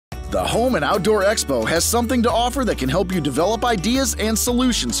The Home and Outdoor Expo has something to offer that can help you develop ideas and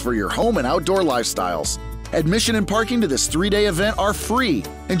solutions for your home and outdoor lifestyles. Admission and parking to this 3-day event are free.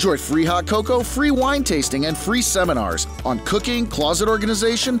 Enjoy free hot cocoa, free wine tasting, and free seminars on cooking, closet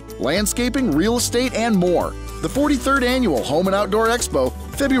organization, landscaping, real estate, and more. The 43rd Annual Home and Outdoor Expo,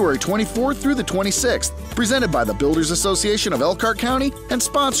 February 24th through the 26th, presented by the Builders Association of Elkhart County and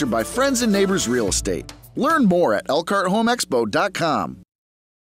sponsored by Friends and Neighbors Real Estate. Learn more at elkharthomexpo.com.